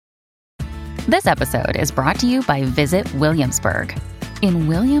This episode is brought to you by Visit Williamsburg. In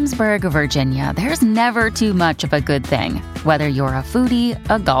Williamsburg, Virginia, there's never too much of a good thing. Whether you're a foodie,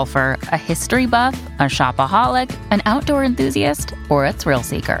 a golfer, a history buff, a shopaholic, an outdoor enthusiast, or a thrill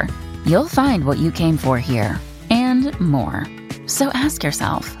seeker, you'll find what you came for here and more. So ask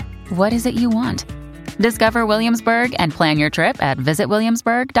yourself, what is it you want? Discover Williamsburg and plan your trip at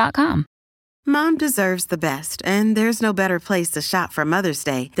visitwilliamsburg.com. Mom deserves the best, and there's no better place to shop for Mother's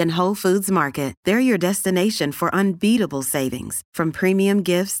Day than Whole Foods Market. They're your destination for unbeatable savings, from premium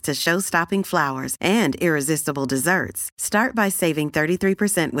gifts to show-stopping flowers and irresistible desserts. Start by saving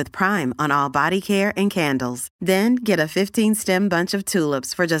 33% with Prime on all body care and candles. Then get a 15-stem bunch of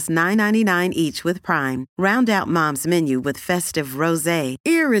tulips for just $9.99 each with Prime. Round out Mom's menu with festive rosé,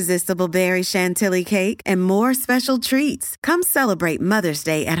 irresistible berry chantilly cake, and more special treats. Come celebrate Mother's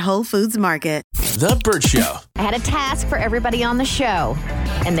Day at Whole Foods Market. The Burt Show. I had a task for everybody on the show,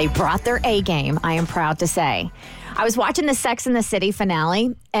 and they brought their A game, I am proud to say. I was watching the Sex and the City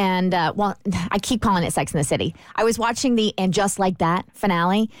finale, and, I keep calling it Sex and the City. I was watching the And Just Like That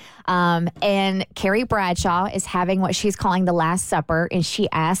finale, and Carrie Bradshaw is having what she's calling the Last Supper, and she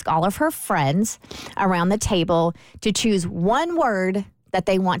asked all of her friends around the table to choose one word that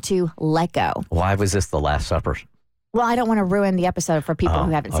they want to let go. Why was this the Last Supper? Well, I don't want to ruin the episode for people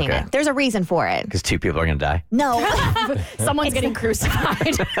who haven't seen it. There's a reason for it. Because 2 people are going to die? No. Someone's getting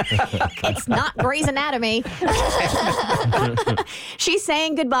crucified. It's not Grey's Anatomy. She's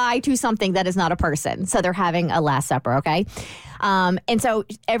saying goodbye to something that is not a person. So they're having a Last Supper, okay? And so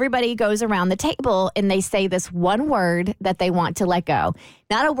everybody goes around the table and they say this one word that they want to let go.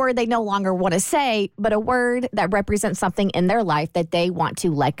 Not a word they no longer want to say, but a word that represents something in their life that they want to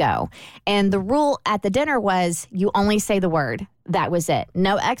let go. And the rule at the dinner was you only say the word. That was it.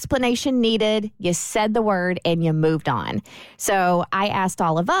 No explanation needed. You said the word and you moved on. So I asked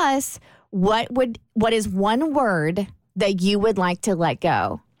all of us, what is one word that you would like to let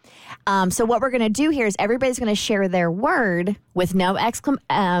go? So what we're going to do here is everybody's going to share their word with no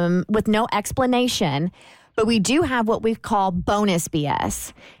explanation, but we do have what we call bonus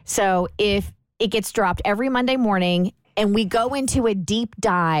BS. So if it gets dropped every Monday morning and we go into a deep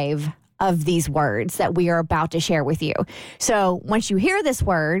dive of these words that we are about to share with you. So once you hear this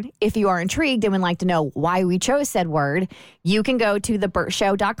word, if you are intrigued and would like to know why we chose said word, you can go to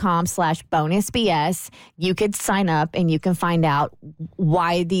theburtshow.com/bonusbs. You could sign up and you can find out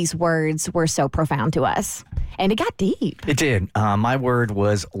why these words were so profound to us. And it got deep. It did. My word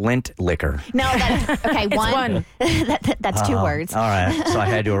was lint liquor. No, okay, one. That's 2 words. All right. So I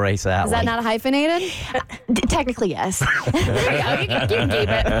had to erase that. Is that not hyphenated? Technically, yes. There you go. You can keep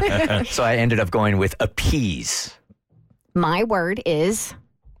it. So I ended up going with appease. My word is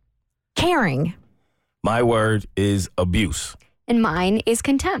caring. My word is abuse. And mine is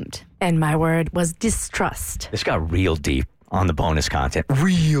contempt. And my word was distrust. This got real deep on the bonus content.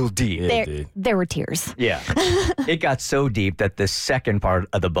 Real deep. There were tears. Yeah. It got so deep that the second part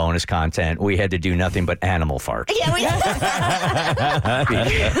of the bonus content, we had to do nothing but animal farts. Yeah,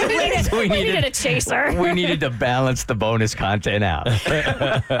 we needed a chaser. We needed to balance the bonus content out.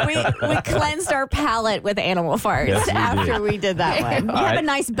 We cleansed our palate with animal farts after we did that one. You have a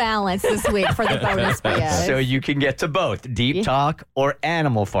nice balance this week for the bonus BS. So you can get to both deep talk or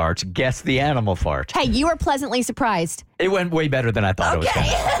animal farts. Guess the animal fart. Hey, you were pleasantly surprised. It went way better than I thought it was going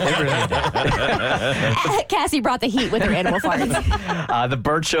to. It really did. Cassie brought the heat with her animal farts.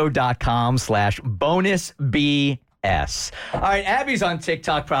 theburtshow.com/bonusbs. All right, Abby's on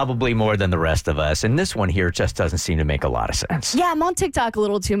TikTok probably more than the rest of us, and this one here just doesn't seem to make a lot of sense. Yeah, I'm on TikTok a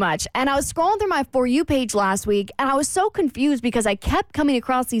little too much. And I was scrolling through my For You page last week, and I was so confused because I kept coming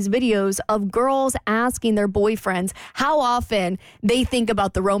across these videos of girls asking their boyfriends how often they think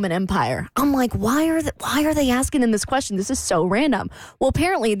about the Roman Empire. I'm like, why are they asking them this question? This is so random. Well,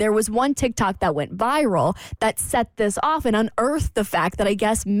 apparently there was one TikTok that went viral that set this off and unearthed the fact that I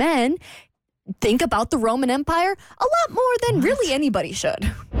guess men think about the Roman Empire a lot more than really anybody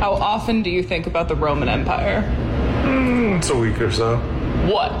should. How often do you think about the Roman Empire? It's a week or so.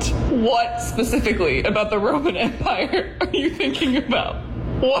 What specifically about the Roman Empire are you thinking about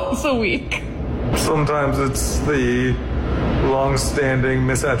once a week? Sometimes it's the long-standing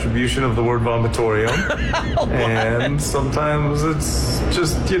misattribution of the word vomitorium. And sometimes it's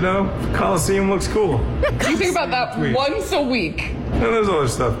just, Colosseum looks cool. You think about that once a week? And there's other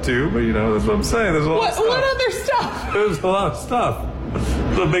stuff too, but that's what I'm saying. There's a lot of stuff. What other stuff? There's a lot of stuff.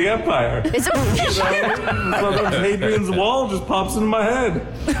 The big empire. Sometimes Hadrian's Wall just pops into my head.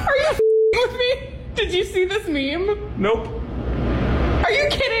 Are you with me? Did you see this meme? Nope. Are you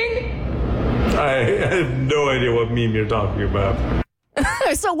kidding? I have no idea what meme you're talking about.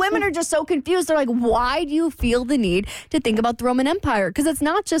 So women are just so confused. They're like, why do you feel the need to think about the Roman Empire? Because it's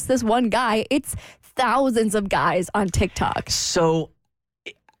not just this one guy. It's thousands of guys on TikTok. So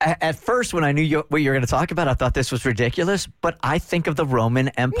at first, when I knew what you were going to talk about, I thought this was ridiculous. But I think of the Roman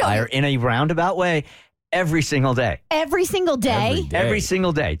Empire in a roundabout way every single day. Every single day? Every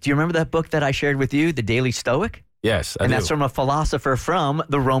single day. Do you remember that book that I shared with you, The Daily Stoic? Yes, I And do. that's from a philosopher from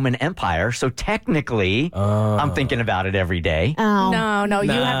the Roman Empire. So technically, I'm thinking about it every day. Oh. No,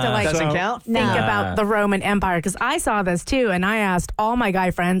 you have to Doesn't count? think about the Roman Empire, because I saw this too, and I asked all my guy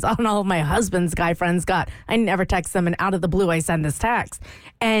friends, and all of my husband's guy friends I never text them, and out of the blue I send this text.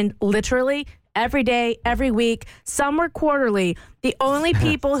 And literally every day, every week, some were quarterly. The only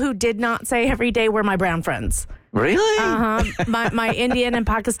people who did not say every day were my brown friends. Really? My Indian and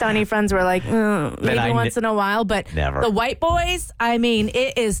Pakistani friends were like, maybe once in a while, but Never. the white boys, I mean,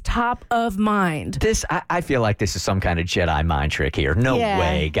 it is top of mind. I feel like this is some kind of Jedi mind trick here. No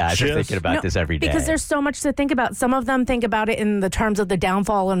way, guys, are thinking about this every day. Because there's so much to think about. Some of them think about it in the terms of the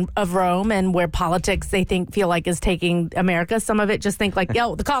downfall of Rome and where politics they feel like is taking America. Some of it just think like,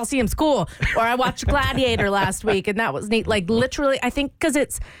 yo, the Coliseum's cool. Or I watched Gladiator last week and that was neat. Like literally, I think because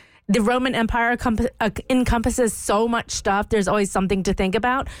it's the Roman Empire encompasses so much stuff. There's always something to think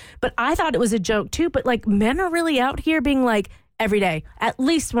about. But I thought it was a joke too. But like men are really out here being like every day, at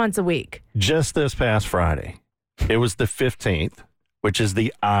least once a week. Just this past Friday, it was the 15th, which is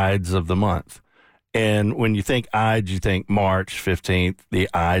the Ides of the month. And when you think Ides, you think March 15th, the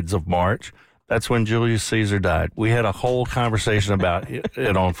Ides of March. That's when Julius Caesar died. We had a whole conversation about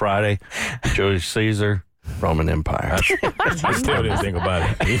it on Friday. Julius Caesar, Roman Empire. I still didn't think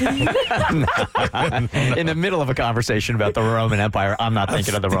about it. In the middle of a conversation about the Roman Empire, I'm not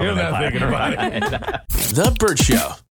thinking of the Roman Empire. Thinking about it. The Burt Show.